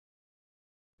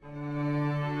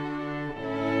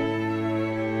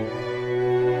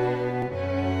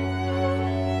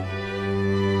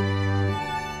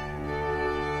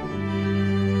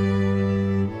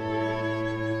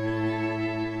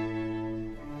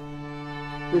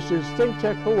This is Think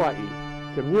Tech Hawaii.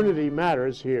 Community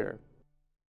matters here.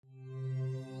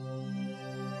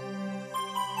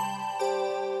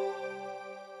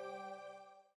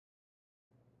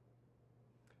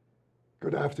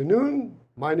 Good afternoon.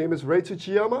 My name is Ray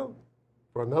Tsuchiyama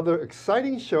for another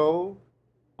exciting show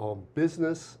on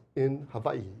business in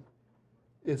Hawaii.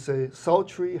 It's a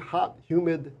sultry, hot,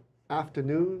 humid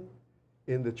afternoon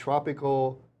in the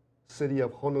tropical city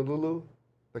of Honolulu,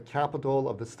 the capital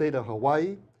of the state of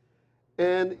Hawaii.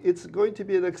 And it's going to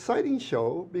be an exciting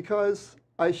show because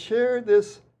I share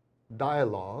this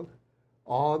dialogue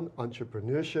on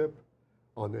entrepreneurship,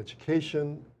 on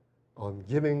education, on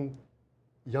giving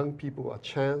young people a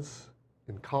chance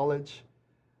in college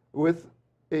with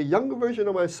a younger version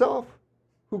of myself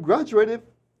who graduated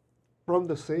from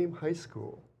the same high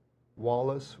school,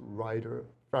 Wallace Ryder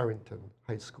Farrington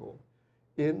High School,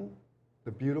 in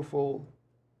the beautiful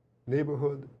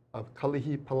neighborhood of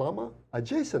Kalihi-Palama,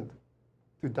 adjacent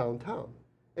to downtown,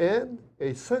 and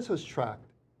a census tract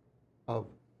of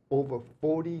over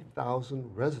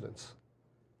 40,000 residents,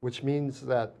 which means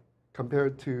that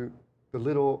compared to the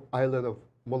little island of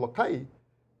Molokai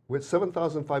with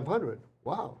 7,500,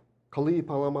 wow,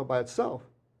 Kalihi-Palama by itself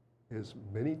is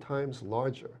many times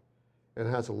larger and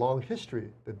has a long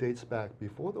history that dates back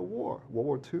before the war, World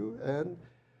War II, and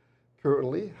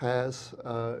currently has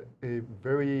a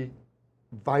very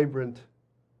vibrant,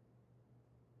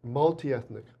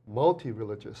 multi-ethnic,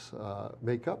 multi-religious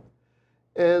makeup.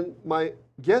 And my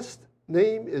guest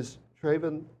name is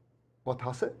Traven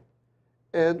Watase.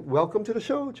 And welcome to the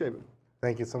show, Traven.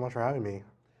 Thank you so much for having me.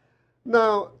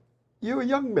 Now, you're a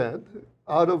young man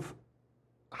out of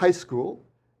high school,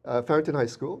 Farrington High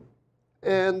School,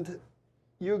 and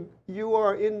you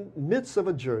are in midst of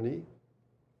a journey,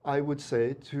 I would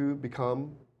say, to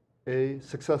become a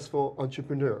successful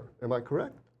entrepreneur. Am I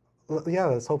correct? Well, yeah,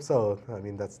 let's hope so. I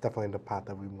mean, that's definitely the path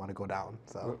that we want to go down.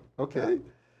 So, okay. Yeah.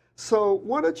 So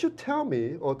why don't you tell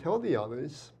me, or tell the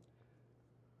others,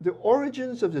 the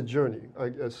origins of the journey? I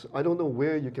guess I don't know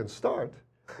where you can start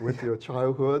with your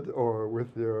childhood or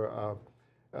with your,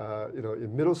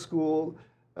 in middle school,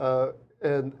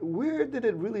 and where did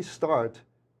it really start?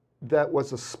 That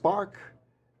was a spark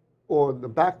or the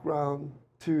background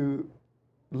to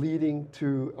leading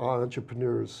to our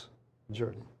entrepreneur's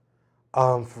journey.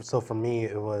 So for me,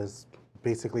 it was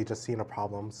basically just seeing a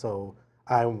problem. So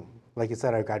like you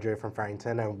said, I graduated from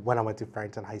Farrington, and when I went to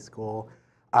Farrington High School,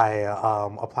 I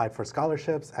applied for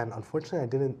scholarships, and unfortunately, I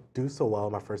didn't do so well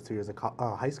in my first 2 years of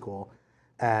high school,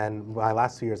 and my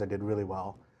last 2 years I did really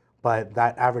well, but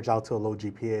that averaged out to a low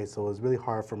GPA, so it was really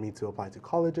hard for me to apply to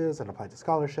colleges and apply to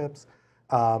scholarships,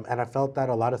 and I felt that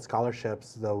a lot of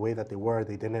scholarships, the way that they were,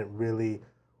 they didn't really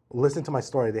listen to my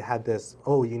story. They had this,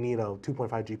 oh, you need a 2.5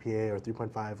 GPA or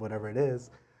 3.5, whatever it is,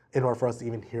 in order for us to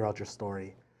even hear out your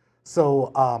story.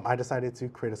 So I decided to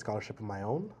create a scholarship of my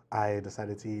own. I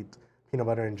decided to eat peanut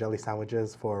butter and jelly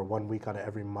sandwiches for 1 week out of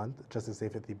every month just to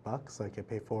save $50 so I could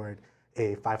pay forward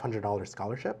a $500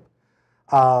 scholarship.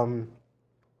 And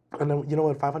then,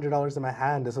 with $500 in my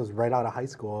hand, this was right out of high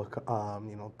school,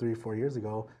 3-4 years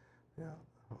ago. Yeah,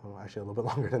 well, actually a little bit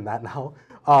longer than that now.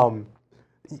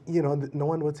 No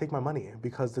one would take my money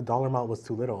because the dollar amount was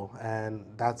too little. And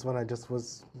that's when I just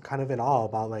was kind of in awe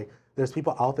about, like, there's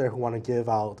people out there who want to give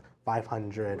out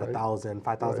 $500, $1,000,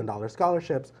 $5,000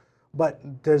 scholarships, but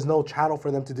there's no channel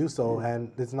for them to do so,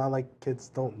 and it's not like kids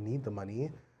don't need the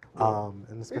money.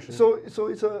 And especially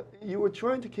so you were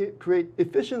trying to create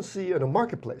efficiency in a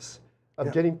marketplace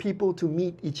of getting people to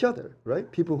meet each other,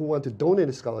 right? People who want to donate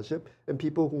a scholarship and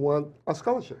people who want a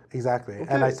scholarship. Exactly. Okay.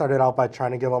 And I started out by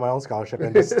trying to give out my own scholarship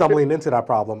and just stumbling into that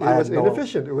problem. It was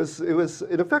inefficient. It was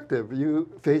ineffective. You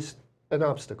faced an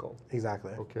obstacle.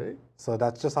 Exactly. Okay. So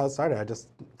that's just how it started. I just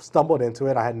stumbled into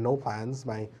it. I had no plans.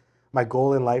 My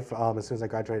goal in life, as soon as I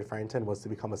graduated Farrington, was to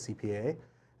become a CPA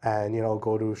and,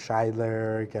 go to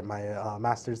Scheidler, get my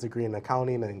master's degree in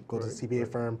accounting and go to a CPA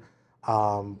firm.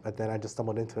 But then I just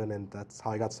stumbled into it, and that's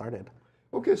how I got started.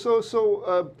 Okay,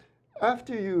 so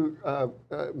after you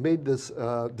made this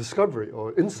discovery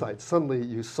or insight, suddenly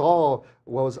you saw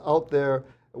what was out there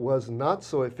was not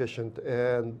so efficient,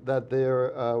 and that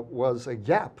there was a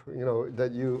gap,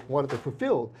 that you wanted to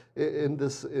fulfill in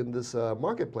this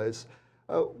marketplace.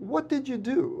 What did you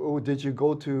do? Or did you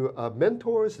go to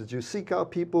mentors? Did you seek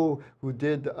out people who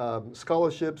did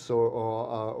scholarships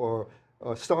or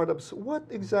startups? What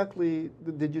exactly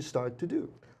did you start to do?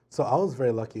 So I was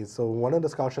very lucky. So one of the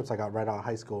scholarships I got right out of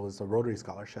high school was a Rotary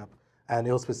Scholarship. And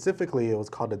it was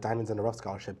called the Diamonds in the Rough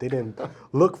Scholarship. They didn't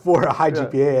look for a high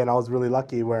GPA, and I was really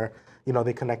lucky where,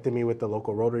 they connected me with the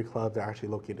local Rotary Club. They're actually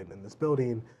located in this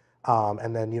building.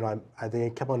 And then, they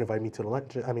kept on inviting me to the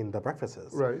lunch, the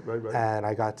breakfasts. Right. And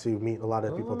I got to meet a lot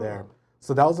of people there.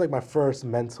 So that was like my first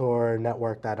mentor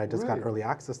network that I just got early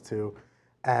access to.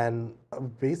 And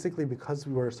basically because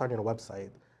we were starting a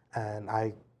website and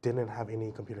I didn't have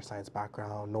any computer science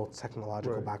background, no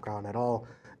technological background at all,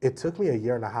 it took me a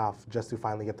year and a half just to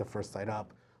finally get the first site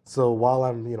up. So while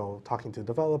I'm, talking to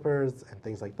developers and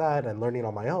things like that and learning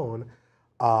on my own,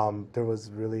 there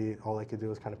was really, all I could do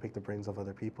was kind of pick the brains of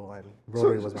other people, and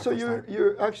Rotary was my first time.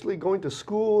 You're actually going to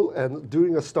school and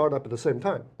doing a startup at the same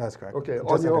time? That's correct. Okay, just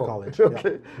on your own. college.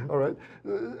 Okay, all right.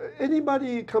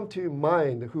 Anybody come to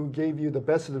mind who gave you the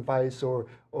best advice, or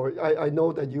I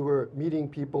know that you were meeting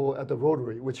people at the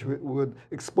Rotary, which would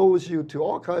expose you to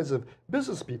all kinds of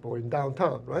business people in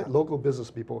downtown, right? Local business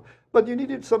people. But you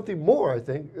needed something more, I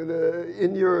think,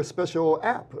 in your special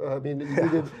app. I mean, you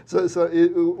needed, so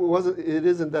it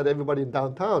isn't that everybody in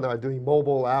downtown are doing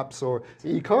mobile apps or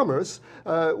e-commerce.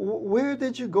 Where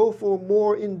did you go for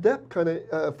more in-depth kind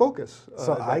of focus?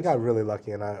 So I got really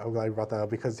lucky, and I'm glad you brought that up,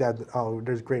 because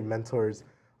there's great mentors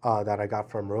that I got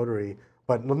from Rotary,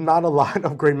 but not a lot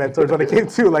of great mentors when it came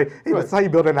to like, hey, this is how you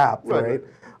build an app, right?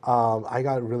 I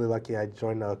got really lucky. I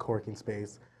joined a co-working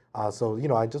space. So,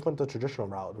 I just went the traditional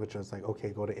route, which was like, okay,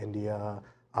 go to India,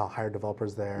 hire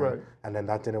developers there, and then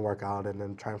that didn't work out, and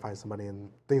then try and find somebody and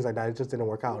things like that. It just didn't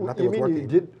work out. Nothing was working. You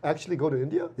did actually go to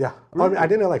India? Yeah. Really? I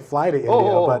didn't like fly to India,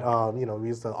 but we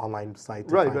used the online site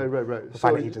to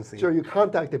find an agency. So you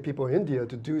contacted people in India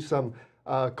to do some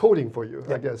coding for you,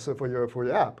 I guess, for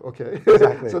your app. Okay.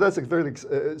 Exactly. So that's very.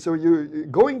 So you're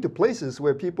going to places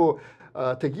where people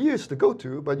take years to go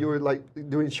to, but you were like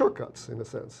doing shortcuts in a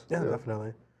sense. Yeah,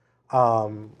 definitely.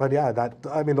 But yeah,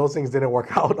 those things didn't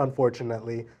work out,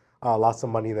 unfortunately. Lost some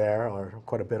money there, or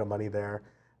quite a bit of money there.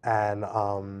 And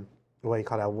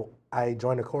I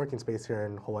joined a co-working space here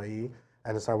in Hawaii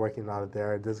and started working out of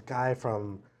there. This guy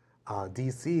from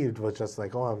DC was just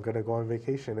like, oh, I'm going to go on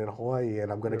vacation in Hawaii and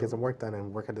I'm going to get some work done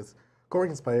and work at this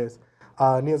co-working space.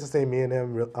 Needless to say, me and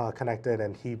him connected,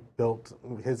 and he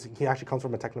actually comes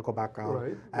from a technical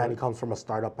background, and he comes from a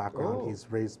startup background. He's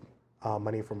raised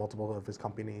money for multiple of his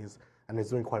companies, and he's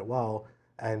doing quite well.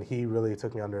 And he really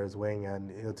took me under his wing,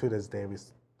 and to this day we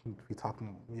talk,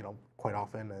 quite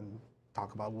often, and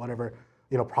talk about whatever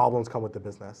problems come with the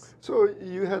business. So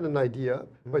you had an idea,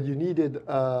 but you needed,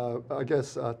 I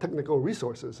guess, technical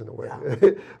resources in a way.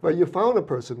 Yeah. But you found a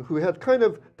person who had kind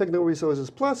of technical resources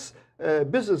plus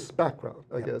business background,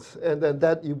 I guess, and then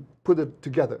that you put it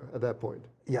together at that point.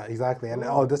 Yeah, exactly. And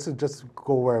this is just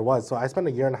go where it was. So I spent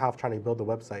a year and a half trying to build the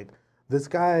website. This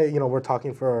guy, we're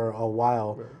talking for a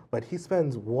while, but he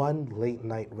spends one late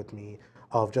night with me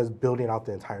of just building out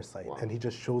the entire site. And he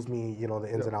just shows me,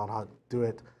 the ins and outs, how to do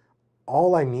it.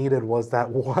 All I needed was that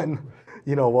one,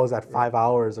 what was that, 5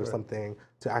 hours or something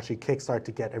to actually kickstart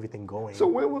to get everything going.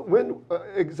 So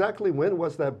exactly when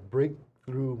was that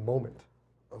breakthrough moment?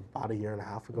 About a year and a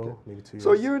half ago, maybe 2 years.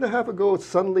 So a year and a half ago,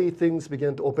 suddenly things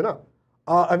began to open up.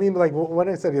 When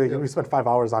I said we spent 5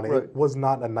 hours on it, it was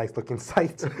not a nice looking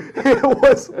site. It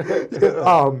was,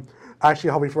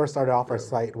 actually how we first started off our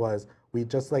site was we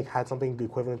just had something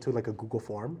equivalent to like a Google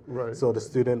form. So the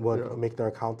student would make their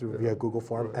account through via Google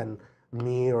form, and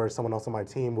me or someone else on my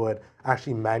team would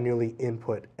actually manually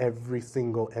input every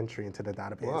single entry into the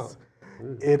database. Wow.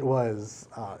 It was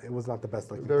not the best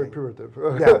looking Very thing. primitive.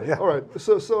 Yeah. All right.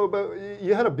 So, but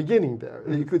you had a beginning there.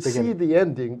 You could see the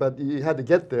ending, but you had to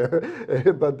get there.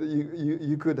 But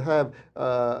you could have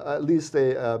at least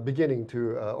a beginning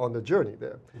to on the journey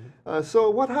there. So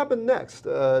what happened next?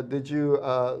 Did you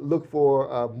look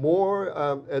for more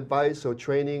advice or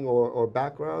training or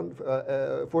background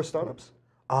for startups?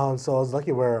 So I was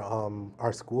lucky where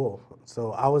our school.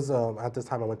 So I was at this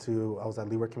time I was at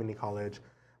Leeward Community College.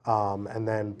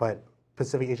 But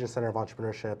Pacific Asian Center of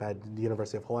Entrepreneurship at the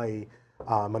University of Hawaii,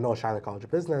 Manoa Shiloh College of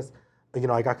Business,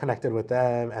 I got connected with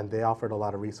them, and they offered a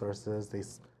lot of resources. They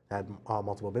had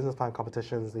multiple business plan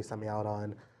competitions they sent me out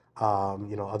on,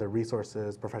 other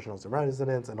resources, professionals and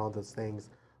residents, and all those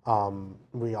things.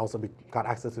 We also got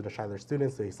access to the Shiloh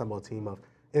students. They assembled a team of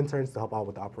interns to help out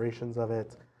with the operations of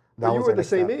it. But you were the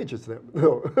same age as them,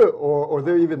 or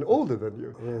they're even older than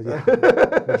you. Yeah,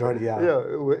 majority, yeah. Yeah,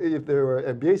 if they were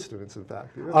MBA students, in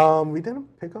fact. We didn't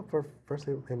pick up for first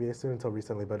MBA students until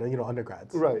recently, but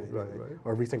undergrads. Right.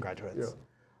 Or recent graduates.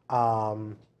 Yeah.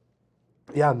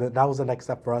 Yeah, and that was the next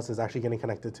step for us, is actually getting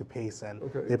connected to PACE, and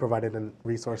Okay. they provided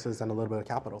resources and a little bit of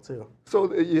capital too.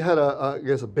 So you had I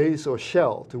guess a base or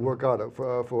shell to work out of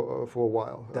for a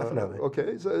while. Definitely.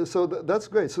 Okay, that's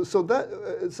great. So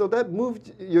that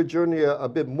moved your journey a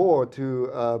bit more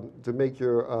to make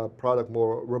your product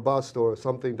more robust, or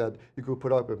something that you could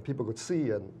put up and people could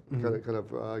see and kind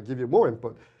of give you more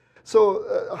input. So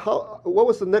what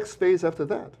was the next phase after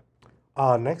that?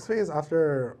 Next phase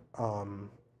after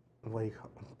like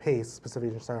PACE,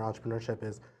 specifically starting entrepreneurship,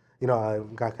 is, I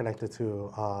got connected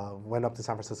to, went up to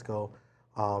San Francisco,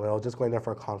 and I was just going there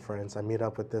for a conference. I meet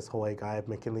up with this Hawaii guy,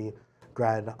 McKinley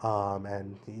grad,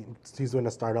 and he's doing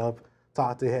a startup.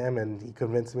 Talked to him, and he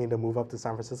convinced me to move up to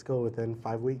San Francisco within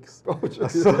 5 weeks. Oh,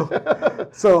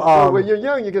 So when you're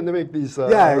young, you can make these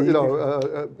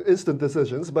instant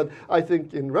decisions. But I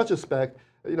think in retrospect,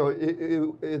 it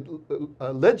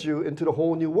led you into the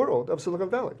whole new world of Silicon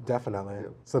Valley. Definitely. Yeah.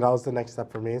 So that was the next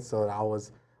step for me. So I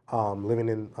was living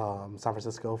in San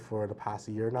Francisco for the past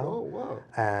year now. Oh, wow.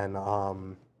 And I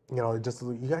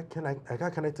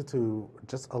got connected to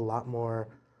just a lot more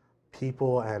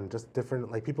people, and just different,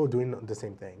 like, people doing the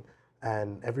same thing.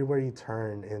 And everywhere you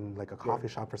turn, in like a coffee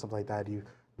shop or something like that, you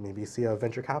maybe see a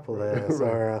venture capitalist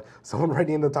or someone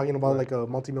writing and talking about like a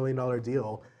multi-million-dollar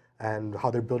deal, and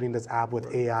how they're building this app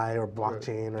with AI or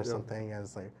blockchain or something. And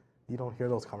it's like, you don't hear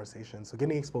those conversations. So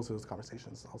getting exposed to those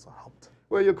conversations also helped.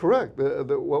 Well, you're correct.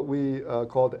 What we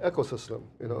call the ecosystem,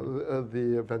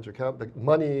 the venture capital, the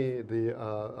money, the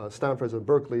Stanfords and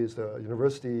Berkeleys, the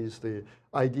universities, the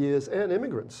ideas, and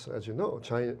immigrants, as you know,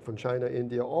 from China,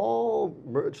 India, all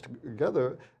merged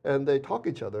together, and they talk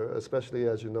each other, especially,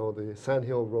 as you know, the Sand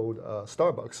Hill Road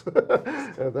Starbucks.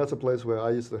 And that's a place where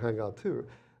I used to hang out too.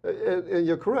 And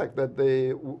you're correct that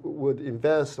they would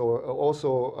invest, or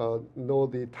also know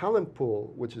the talent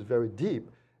pool, which is very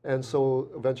deep. And so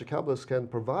venture capitalists can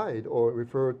provide or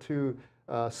refer to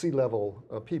C-level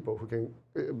people who can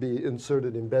be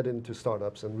embedded into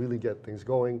startups and really get things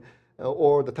going,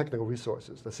 or the technical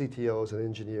resources, the CTOs and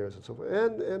engineers and so forth.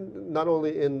 And not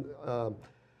only in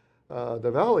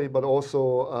the Valley, but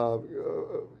also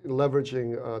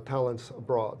leveraging talents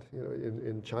abroad,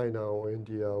 in China or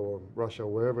India or Russia,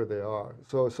 wherever they are.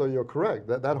 So you're correct,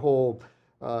 that whole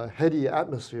heady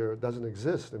atmosphere doesn't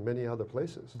exist in many other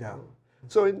places. Yeah.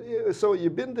 So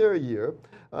you've been there a year,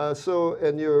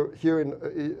 and you're here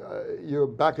you're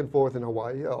back and forth in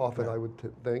Hawaii often, I would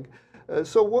think.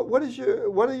 So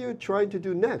what are you trying to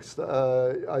do next?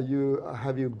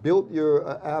 Have you built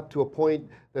your app to a point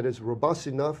that is robust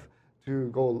enough to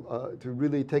go to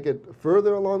really take it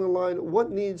further along the line?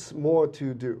 What needs more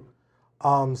to do?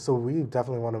 So we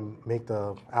definitely want to make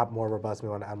the app more robust. We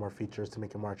want to add more features to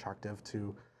make it more attractive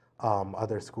to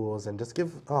other schools, and just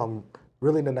give,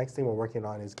 really the next thing we're working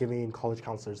on is giving college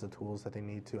counselors the tools that they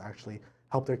need to actually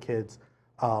help their kids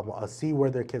see where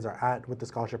their kids are at with the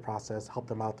scholarship process, help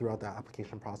them out throughout the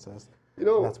application process. And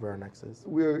that's where our next is.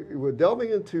 We're delving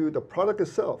into the product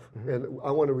itself, and I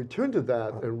want to return to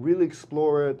that and really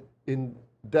explore it in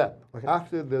depth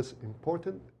after this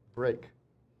important break.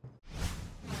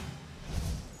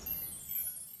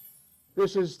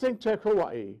 This is Think Tech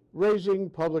Hawaii, raising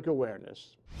public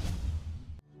awareness.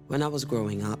 When I was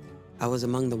growing up, I was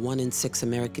among the 1 in 6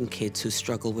 American kids who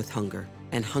struggle with hunger.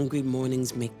 And hungry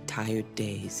mornings make tired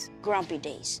days. Grumpy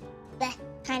days. That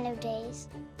kind of days.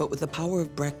 But with the power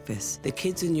of breakfast, the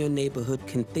kids in your neighborhood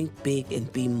can think big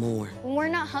and be more. When we're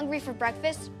not hungry for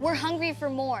breakfast, we're hungry for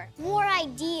more. More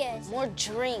ideas. More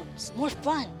dreams. More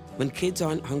fun. When kids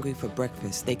aren't hungry for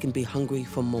breakfast, they can be hungry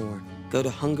for more. Go to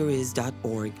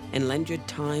hungeris.org and lend your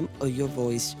time or your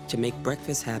voice to make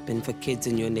breakfast happen for kids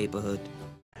in your neighborhood.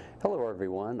 Hello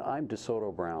everyone, I'm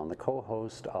DeSoto Brown, the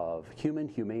co-host of Human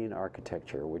Humane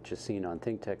Architecture, which is seen on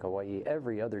Think Tech Hawaii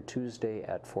every other Tuesday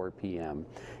at 4 p.m.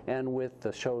 And with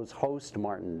the show's host,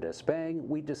 Martin Despang,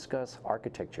 we discuss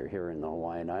architecture here in the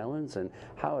Hawaiian Islands and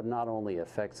how it not only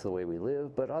affects the way we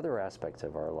live, but other aspects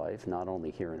of our life, not only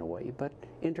here in Hawaii, but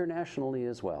internationally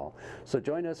as well. So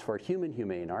join us for Human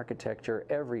Humane Architecture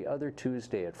every other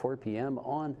Tuesday at 4 p.m.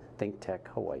 on Think Tech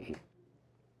Hawaii.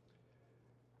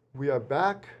 We are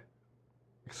back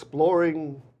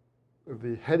exploring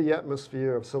the heady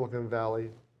atmosphere of Silicon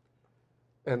Valley,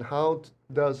 and how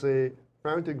does a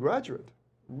Farrington graduate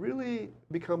really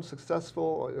become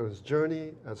successful in his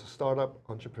journey as a startup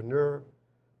entrepreneur.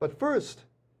 But first,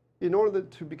 in order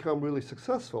to become really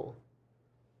successful,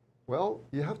 well,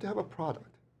 you have to have a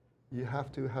product. You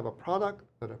have to have a product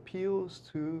that appeals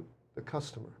to the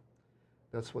customer.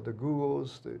 That's what the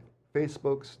Googles, the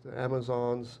Facebooks, the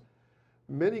Amazons,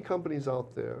 many companies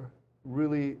out there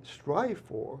really strive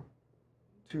for,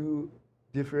 to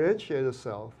differentiate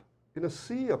yourself in a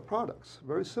sea of products,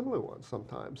 very similar ones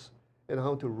sometimes, and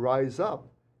how to rise up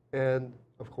and,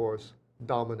 of course,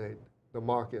 dominate the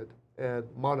market and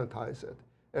monetize it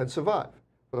and survive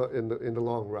in the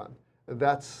long run. And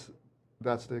that's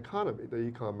the economy, the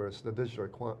e-commerce, the digital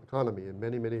economy in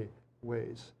many, many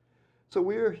ways. So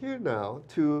we are here now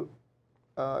to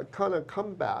kind of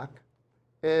come back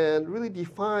and really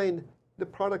define the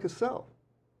product itself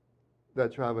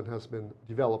that Traven has been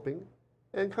developing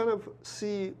and kind of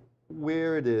see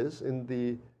where it is in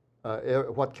the,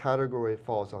 what category it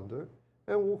falls under,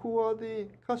 and who are the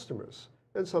customers,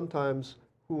 and sometimes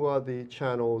who are the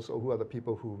channels or who are the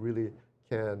people who really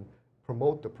can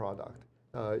promote the product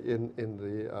in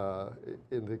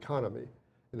the economy,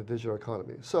 in the digital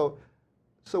economy. So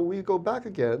we go back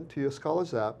again to your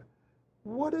Scholars app.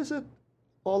 What is it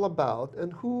all about,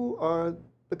 and who are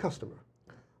the customer?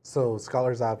 So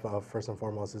Scholars app, first and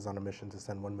foremost, is on a mission to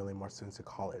send 1 million more students to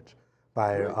college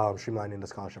by streamlining the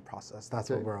scholarship process.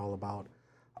 That's what we're all about.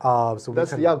 So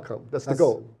that's the outcome. That's the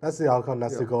goal. That's the outcome.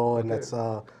 That's the goal, and that's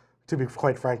to be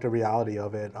quite frank, the reality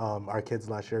of it. Our kids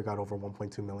last year got over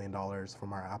 $1.2 million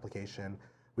from our application.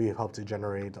 We helped to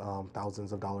generate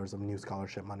thousands of dollars of new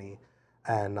scholarship money,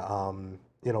 and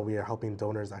you know, we are helping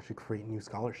donors actually create new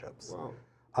scholarships.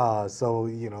 Wow. So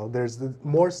you know, there's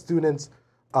more students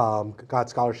got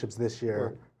scholarships this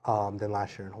year than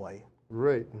last year in Hawaii.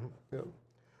 Right. Yeah.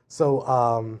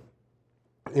 So,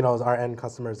 you know, our end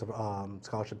customer is a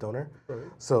scholarship donor. Right.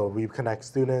 So we connect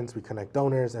students, we connect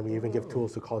donors, and we even give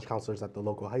tools to college counselors at the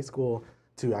local high school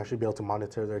to actually be able to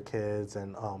monitor their kids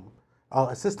and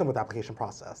assist them with the application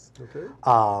process. Okay.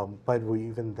 But we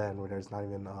even then, there's not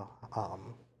even a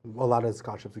lot of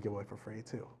scholarships we give away for free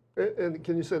too. And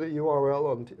can you say the URL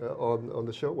on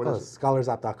the show? What is it?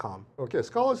 Scholarapp.com. Okay,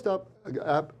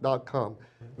 scholars.app.com.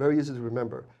 Very easy to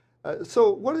remember.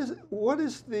 So what is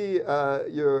the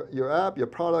your app, your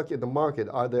product in the market?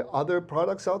 Are there other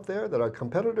products out there that are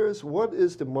competitors? What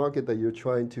is the market that you're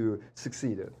trying to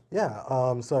succeed in? Yeah.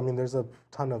 So I mean, there's a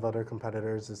ton of other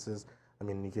competitors. This is, I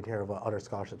mean, you can hear about other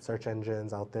scholarship search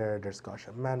engines out there. There's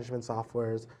scholarship management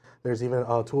softwares. There's even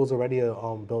tools already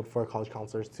built for college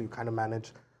counselors to kind of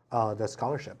manage the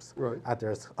scholarships at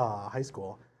their high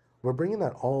school. We're bringing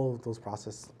all of those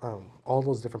all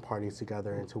those different parties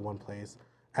together into one place,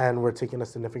 and we're taking a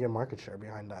significant market share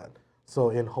behind that. So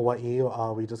in Hawaii,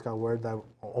 we just got word that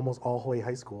almost all Hawaii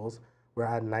high schools, we're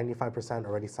at 95%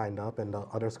 already signed up, and the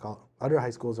other high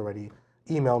schools already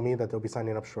emailed me that they'll be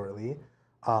signing up shortly,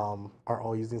 are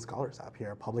all using Scholars app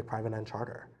here, public, private, and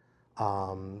charter.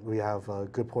 We have a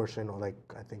good portion, like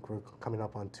I think we're coming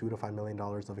up on $2 to $5 million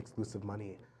of exclusive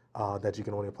money that you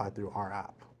can only apply through our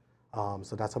app.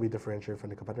 So that's how we differentiate from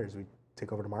the competitors. We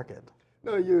take over the market.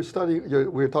 No,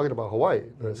 we're talking about Hawaii,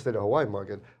 the state of Hawaii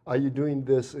market. Are you doing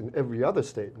this in every other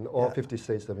state, in all 50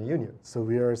 states of the union? So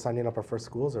we are signing up our first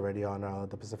schools already on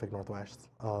the Pacific Northwest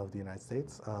of the United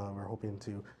States. We're hoping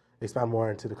to expand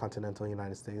more into the continental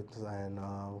United States, and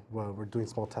we're doing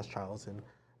small test trials in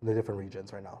the different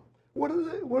regions right now. What are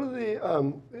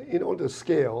the you know, the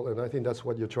scale, and I think that's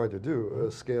what you're trying to do,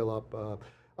 scale up.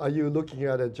 Are you looking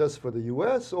at it just for the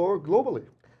U.S. or globally?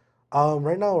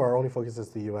 Right now, our only focus is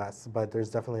the U.S., but there's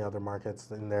definitely other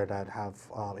markets in there that have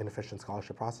inefficient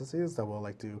scholarship processes that we'll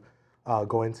like to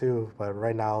go into. But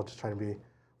right now, just trying to be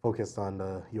focused on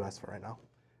the U.S. for right now.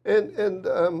 And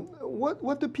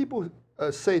what do people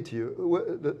say to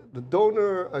you? The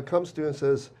donor comes to you and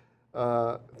says,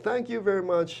 "Thank you very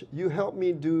much. You helped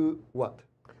me do what?"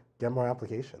 Get more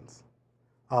applications.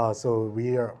 So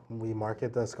we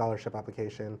market the scholarship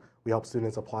application. We help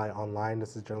students apply online.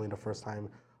 This is generally the first time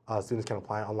students can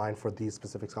apply online for these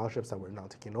specific scholarships that we're now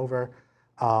taking over.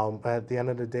 But at the end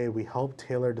of the day, we help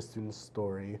tailor the student's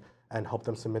story and help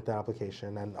them submit the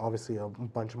application, and obviously a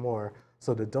bunch more.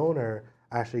 So the donor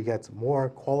actually gets more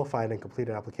qualified and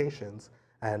completed applications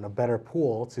and a better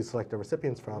pool to select the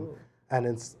recipients from. And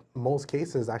in most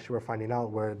cases, actually, we're finding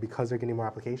out where because they're getting more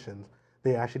applications,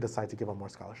 they actually decide to give them more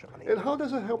scholarship money. And how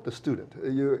does it help the student?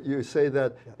 You say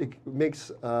that it makes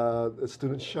the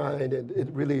student shine, and it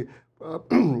really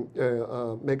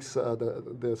makes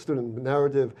the student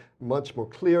narrative much more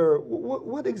clear.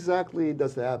 What exactly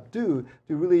does the app do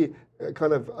to really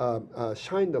kind of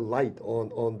shine the light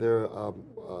on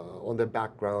their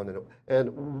background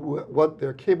and what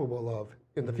they're capable of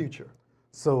in the future?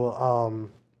 So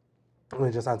let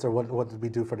me just answer what did we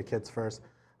do for the kids first.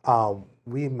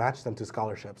 We match them to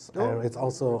scholarships, and it's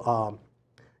also,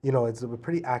 you know, it's a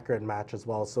pretty accurate match as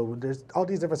well. So there's all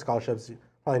these different scholarships. You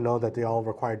probably know that they all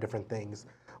require different things.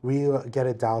 We get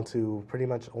it down to pretty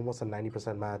much almost a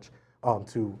 90% match,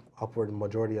 to upward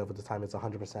majority of the time it's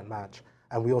 100% match.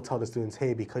 and we will tell the students,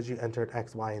 hey, because you entered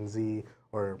X, Y, and Z,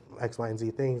 or X, Y, and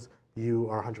Z things, you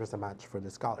are 100% matched for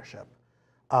this scholarship.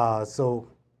 So,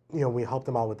 we help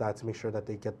them out with that to make sure that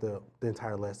they get the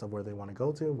entire list of where they want to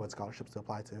go to, what scholarships to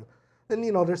apply to. And,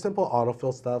 there's simple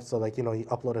autofill stuff. So, like, you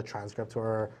upload a transcript to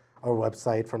our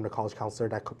website from the college counselor.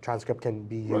 That transcript can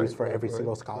be used for every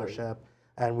single scholarship.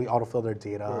 And we autofill their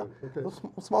data.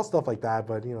 Small stuff like that,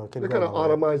 but, can it kind of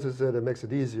automizes it and makes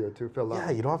it easier to fill out.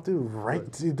 Yeah, you don't have to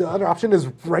write. The other option is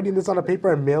writing this on a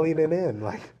paper and mailing it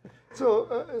in.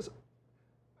 So,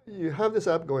 you have this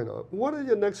app going on. What are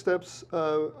your next steps?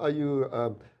 Are you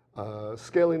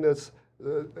scaling this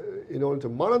in order to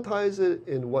monetize it?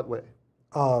 In what way?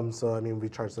 So, we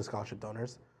charge the scholarship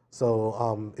donors.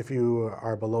 So, if you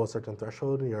are below a certain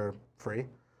threshold, you're free.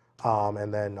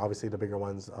 And then, obviously, the bigger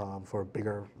ones, for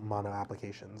bigger amount of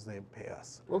applications, they pay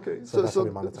us. Okay, so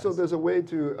there's a way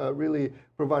to really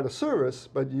provide a service,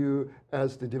 but you,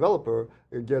 as the developer,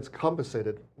 it gets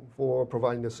compensated for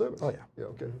providing the service. Oh, yeah.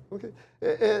 Okay.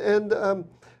 And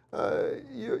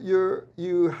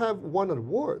you have won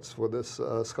awards for this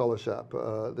scholarship,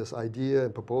 this idea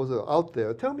and proposal out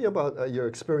there. Tell me about your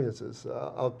experiences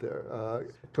out there,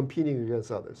 competing against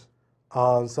others.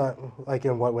 So, like,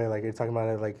 in what way? Like, you're talking about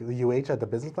it, like, UH at the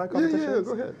business plan competitions?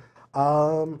 Yeah, go ahead.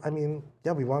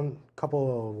 Yeah, we won a couple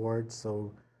of awards. So,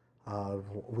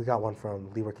 we got one from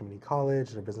Leeward Community College,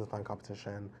 the business plan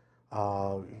competition.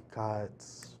 We got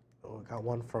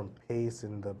one from PACE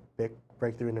in the big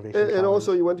Breakthrough Innovation and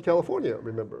also you went to California,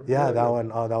 remember? Yeah, that one.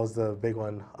 That was the big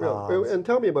one. And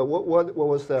tell me about what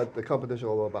was the competition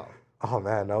all about? Oh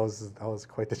man, that was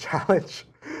quite the challenge.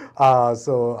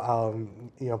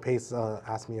 PACE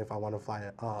asked me if I want to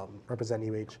fly represent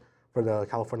UH for the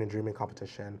California Dreaming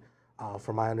competition.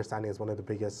 From my understanding, it's one of the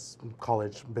biggest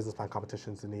college business plan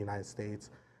competitions in the United States.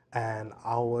 And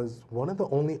I was one of the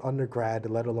only undergrad,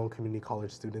 let alone community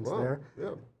college students there.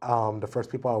 Yeah. The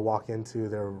first people I walk into,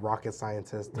 they're rocket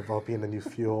scientists developing a new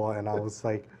fuel, and I was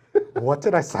like, what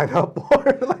did I sign up for?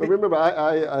 But remember,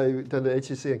 I attended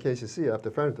HCC and KCC after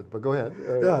Farrington, but go ahead.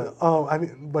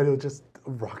 But it was just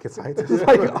rocket scientists. This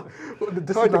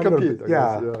hard to compete.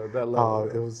 That level.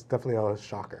 It was definitely a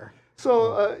shocker.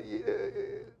 So,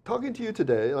 talking to you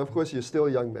today, and of course you're still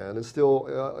a young man and still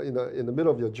in the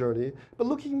middle of your journey, but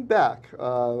looking back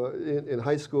in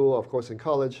high school, of course in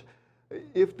college,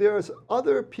 if there's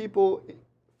other people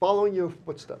following your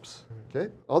footsteps,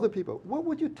 okay, other people, what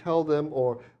would you tell them,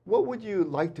 or what would you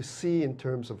like to see in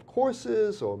terms of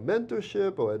courses or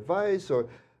mentorship or advice, or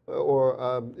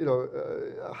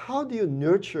how do you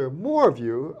nurture more of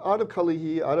you out of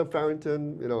Kalihi, out of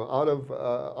Farrington, out of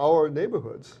our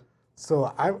neighborhoods?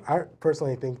 So I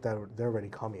personally think that they're already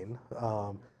coming,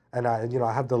 and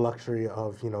I have the luxury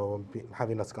of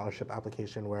having a scholarship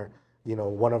application where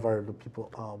one of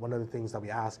the things that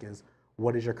we ask is,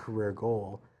 what is your career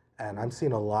goal? And I'm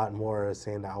seeing a lot more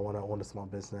saying that I want to own a small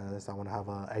business, I want to have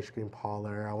an ice cream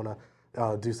parlor, I want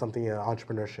to do something in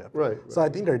entrepreneurship. Right. So I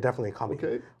think they're definitely coming.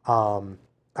 Okay.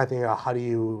 I think how do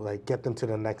you get them to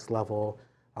the next level?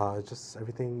 Just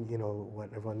everything, what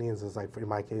everyone needs is, like, in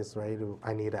my case, right,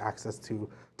 I need access to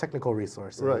technical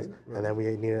resources, right. And then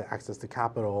we need access to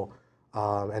capital,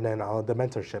 and then the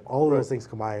mentorship, all of those things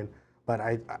combined. But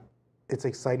it's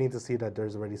exciting to see that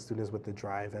there's already students with the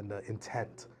drive and the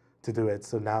intent to do it.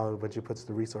 So now when you put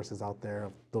the resources out there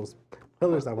of those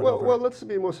pillars that went over. Well, let's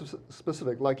be more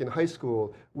specific. Like in high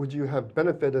school, would you have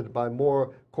benefited by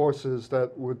more courses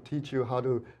that would teach you how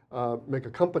to make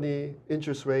a company,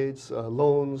 interest rates,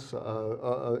 loans,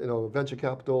 venture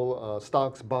capital,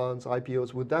 stocks, bonds,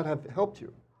 IPOs? Would that have helped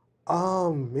you?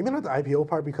 Maybe not the IPO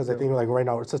part, because I think right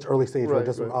now it's such early stage, we're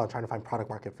just trying to find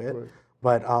product market fit. Right.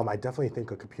 But I definitely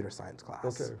think a computer science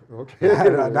class. Okay.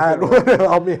 That would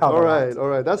help me out. All right.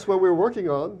 That's what we're working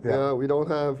on. Yeah. We don't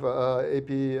have AP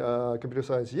computer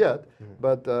science yet,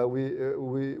 but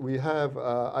we have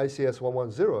ICS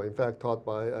 110, in fact, taught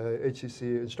by a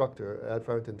HCC instructor at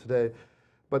Farrington today.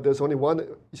 But there's only one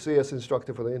CS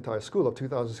instructor for the entire school of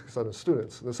 2,600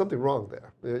 students. There's something wrong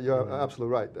there. You're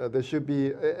absolutely right. There should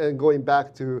be, and going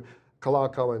back to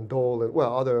Kalakaua and Dole and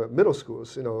other middle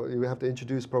schools, you have to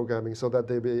introduce programming so that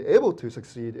they'll be able to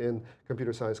succeed in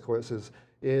computer science courses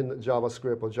in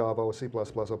JavaScript or Java or C++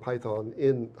 or Python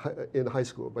in high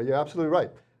school. But you're absolutely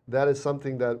right. That is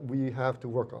something that we have to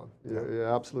work on. You're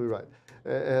absolutely right.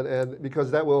 And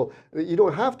because you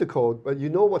don't have to code, but you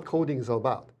know what coding is all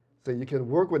about. So you can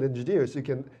work with engineers. You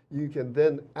can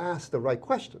then ask the right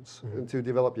questions to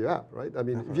develop your app, right? I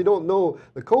mean, if you don't know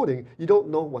the coding, you don't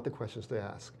know what the questions to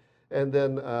ask. And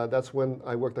then that's when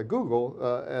I worked at Google.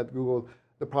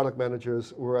 the product managers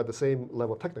were at the same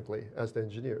level technically as the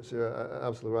engineers. You're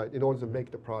absolutely right. In order to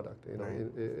make the product, you know,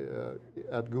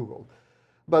 at Google.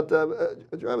 But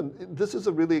Traven, this is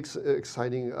a really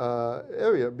exciting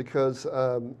area because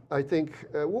I think,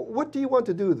 what do you want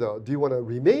to do though? Do you want to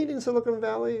remain in Silicon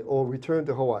Valley or return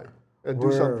to Hawaii and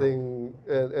do something?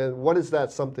 And what is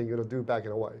that something you're going to do back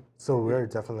in Hawaii? So we're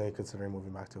definitely considering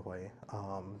moving back to Hawaii.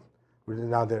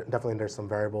 Now there's some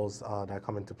variables that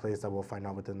come into place that we'll find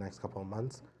out within the next couple of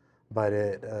months. But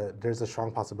there's a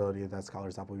strong possibility that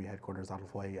Scholars App will be headquarters out of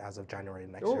Hawaii as of January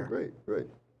next year. Oh, great, great.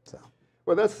 So.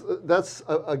 Well, that's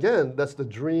again, that's the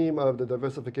dream of the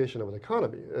diversification of an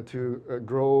economy, to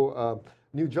grow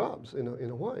new jobs in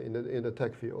Hawaii, in the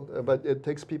tech field. But it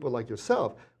takes people like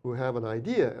yourself who have an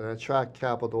idea and attract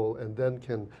capital and then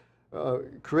can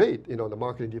create, you know, the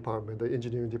marketing department, the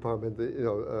engineering department, the, you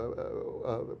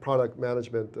know, product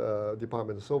management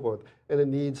department and so forth. And it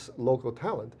needs local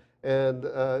talent. And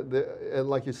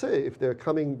like you say, if they're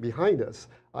coming behind us,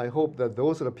 I hope that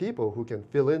those are the people who can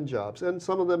fill in jobs. And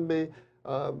some of them may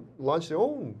launch their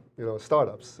own, you know,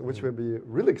 startups, which would be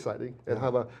really exciting, and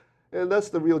have a, and that's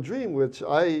the real dream, which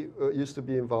I used to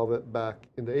be involved with back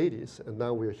in the 80s, and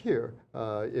now we're here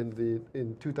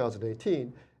in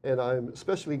 2018, and I'm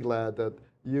especially glad that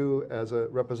you, as a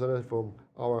representative from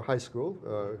our high school,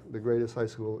 the greatest high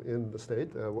school in the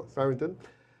state, Farrington,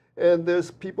 and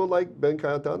there's people like Ben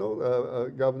Cayetano,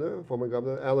 governor, former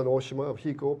governor, Alan Oshima of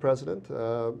HICO, president,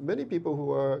 many people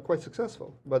who are quite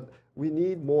successful. But we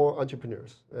need more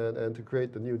entrepreneurs and to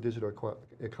create the new digital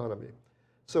economy.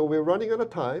 So we're running out of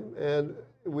time, and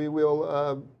we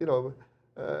will, you know,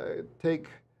 take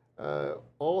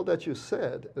all that you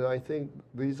said, and I think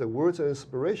these are words of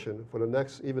inspiration for the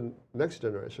next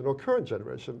generation or current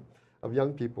generation of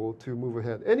young people to move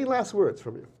ahead. Any last words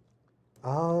from you?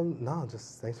 No,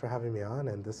 just thanks for having me on,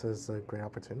 and this is a great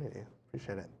opportunity.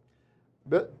 Appreciate it.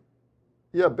 But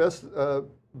yeah, best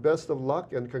of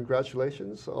luck and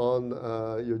congratulations on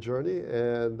your journey,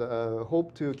 and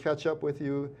hope to catch up with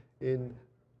you in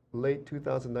late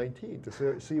 2019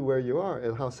 to see where you are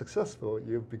and how successful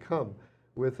you've become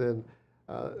with a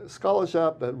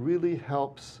scholarship that really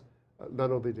helps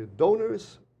not only the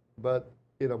donors, but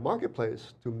in a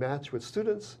marketplace to match with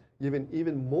students,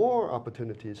 even more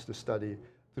opportunities to study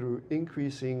through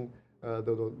increasing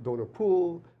the donor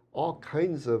pool, all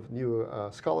kinds of new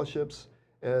scholarships,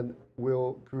 and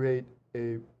will create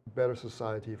a better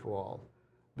society for all.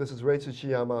 This is Ray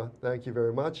Tsuchiyama. Thank you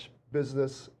very much.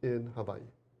 Business in Hawaii.